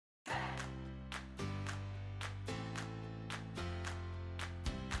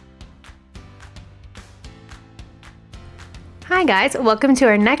Hi guys, welcome to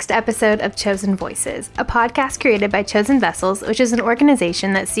our next episode of Chosen Voices, a podcast created by Chosen Vessels, which is an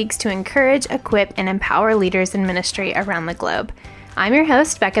organization that seeks to encourage, equip, and empower leaders in ministry around the globe. I'm your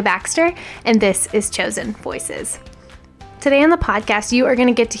host, Becca Baxter, and this is Chosen Voices. Today on the podcast, you are going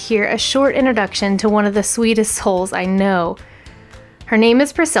to get to hear a short introduction to one of the sweetest souls I know. Her name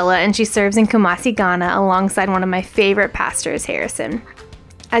is Priscilla, and she serves in Kumasi, Ghana, alongside one of my favorite pastors, Harrison.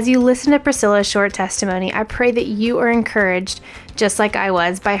 As you listen to Priscilla's short testimony, I pray that you are encouraged, just like I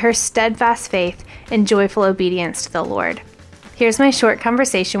was, by her steadfast faith and joyful obedience to the Lord. Here's my short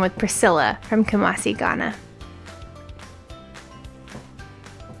conversation with Priscilla from Kumasi, Ghana.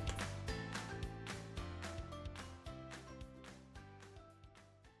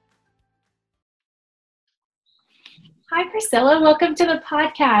 Hi, Priscilla. Welcome to the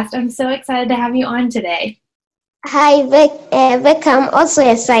podcast. I'm so excited to have you on today. Hi, Becca. I'm also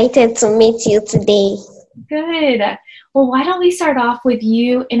excited to meet you today. Good. Well, why don't we start off with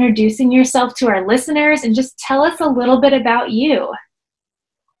you introducing yourself to our listeners and just tell us a little bit about you.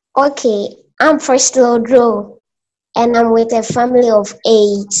 Okay, I'm Priscilla Odro, and I'm with a family of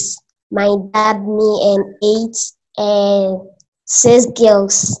 8. My dad, me, and 6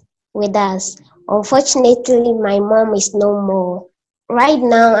 girls with us. Unfortunately, my mom is no more. Right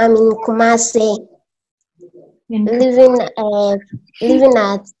now, I'm in Kumasi, living at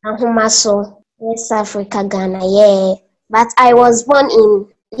Ahomaso, West Africa, Ghana. Yeah, but I was born in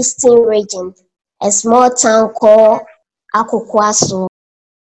Eastern Region, a small town called Akukwaso.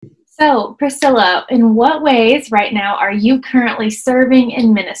 So, Priscilla, in what ways right now are you currently serving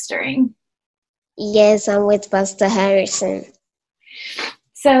and ministering? Yes, I'm with Pastor Harrison.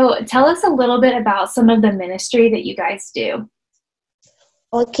 So, tell us a little bit about some of the ministry that you guys do.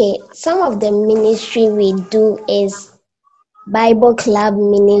 Okay, some of the ministry we do is Bible club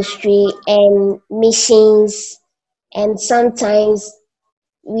ministry and missions, and sometimes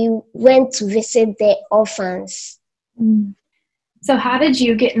we went to visit the orphans. So how did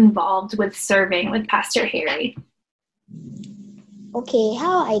you get involved with serving with Pastor Harry? Okay,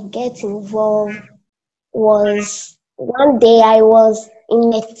 how I get involved was one day I was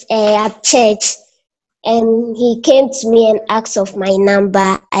in at church, and he came to me and asked of my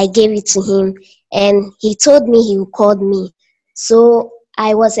number. I gave it to him, and he told me he would call me. So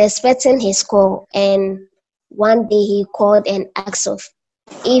I was expecting his call, and one day he called and asked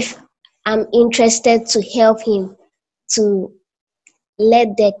if I'm interested to help him to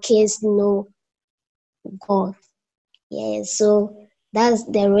let the kids know God. Yeah, so that's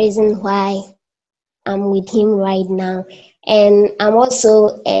the reason why I'm with him right now. And I'm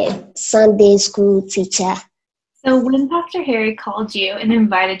also a Sunday school teacher. So when Pastor Harry called you and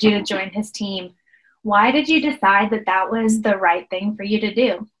invited you to join his team, why did you decide that that was the right thing for you to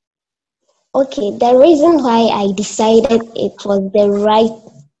do? Okay, the reason why I decided it was the right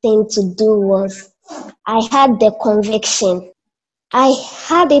thing to do was I had the conviction. I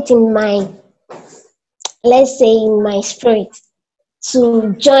had it in my, let's say, in my spirit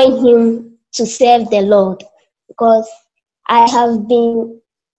to join him to serve the Lord, because I have been,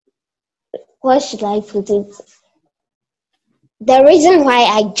 what should I put it? The reason why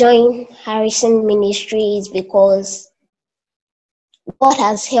I joined Harrison Ministry is because God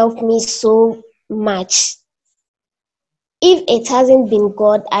has helped me so much. If it hasn't been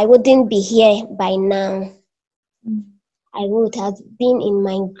God, I wouldn't be here by now. I would have been in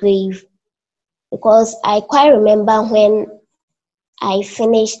my grave, because I quite remember when I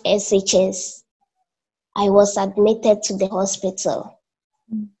finished SHS, I was admitted to the hospital,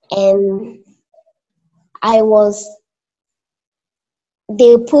 and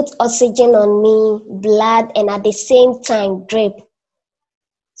they put oxygen on me, blood, and at the same time drip.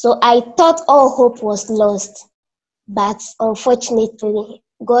 So I thought all hope was lost, but unfortunately,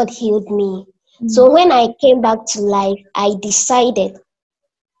 God healed me. So when I came back to life, I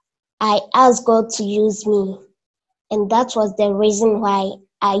asked God to use me, and that was the reason why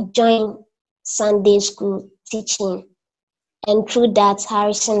I joined Sunday school teaching. And through that,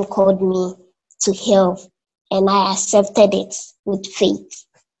 Harrison called me to help, and I accepted it with faith.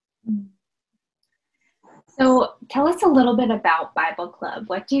 So tell us a little bit about Bible Club.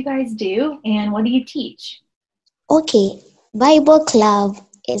 What do you guys do and what do you teach? Okay, Bible Club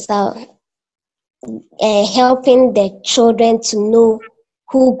is helping the children to know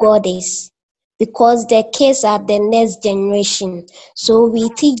who God is, because the kids are the next generation. So we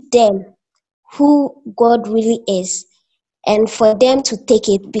teach them who God really is, and for them to take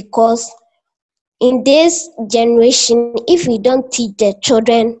it, because in this generation, if we don't teach the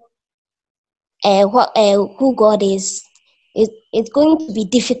children who God is, it's going to be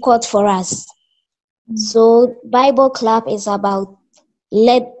difficult for us. So Bible Club is about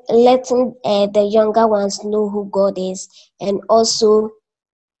letting the younger ones know who God is, and also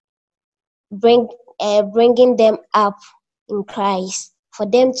bringing them up in Christ for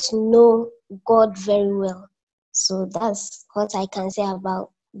them to know God very well. So that's what I can say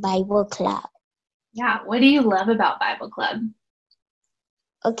about Bible Club. Yeah. What do you love about Bible Club?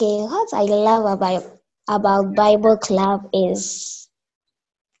 Okay, what I love about Bible Club is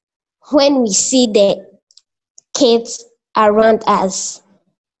when we see the kids around us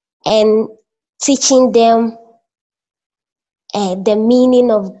and teaching them the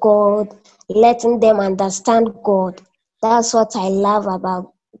meaning of God, letting them understand God. That's what I love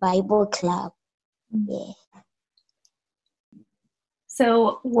about Bible Club. Yeah.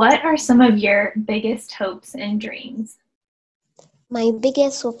 So, what are some of your biggest hopes and dreams? My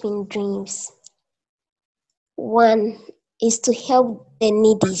biggest hope in dreams, one is to help the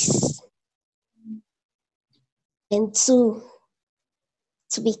needy, and two,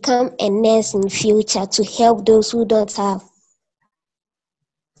 to become a nurse in future to help those who don't have.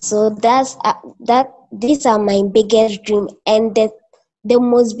 So these are my biggest dream, and the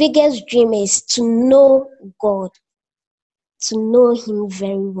most biggest dream is to know God, to know Him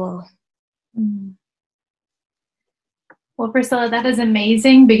very well. Well, Priscilla, that is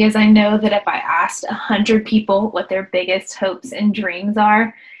amazing, because I know that if I asked 100 people what their biggest hopes and dreams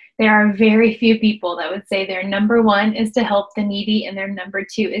are, there are very few people that would say their number one is to help the needy and their number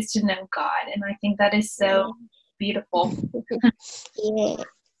two is to know God. And I think that is so beautiful. Yeah.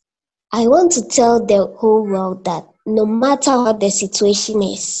 I want to tell the whole world that no matter what the situation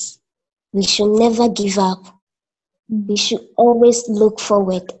is, we should never give up. We should always look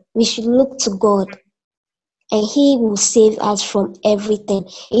forward. We should look to God, and He will save us from everything.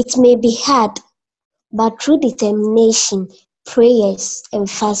 It may be hard, but through determination, prayers, and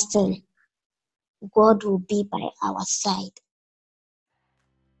fasting, God will be by our side.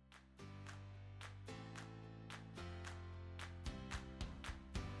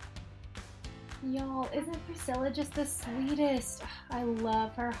 Y'all, isn't Priscilla just the sweetest? I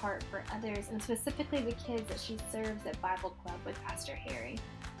love her heart for others, and specifically the kids that she serves at Bible Club with Pastor Harry.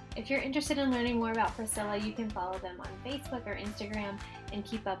 If you're interested in learning more about Priscilla, you can follow them on Facebook or Instagram and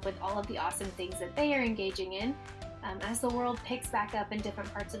keep up with all of the awesome things that they are engaging in. As the world picks back up in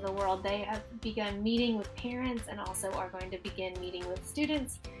different parts of the world, they have begun meeting with parents and also are going to begin meeting with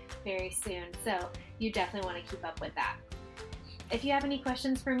students very soon. So you definitely want to keep up with that. If you have any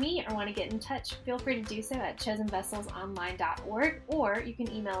questions for me or want to get in touch, feel free to do so at chosenvesselsonline.org, or you can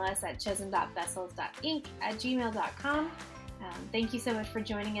email us at chosen.vessels.inc@gmail.com. Thank you so much for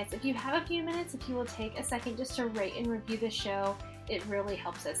joining us. If you have a few minutes, if you will take a second just to rate and review the show, it really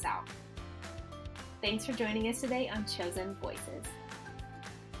helps us out. Thanks for joining us today on Chosen Voices.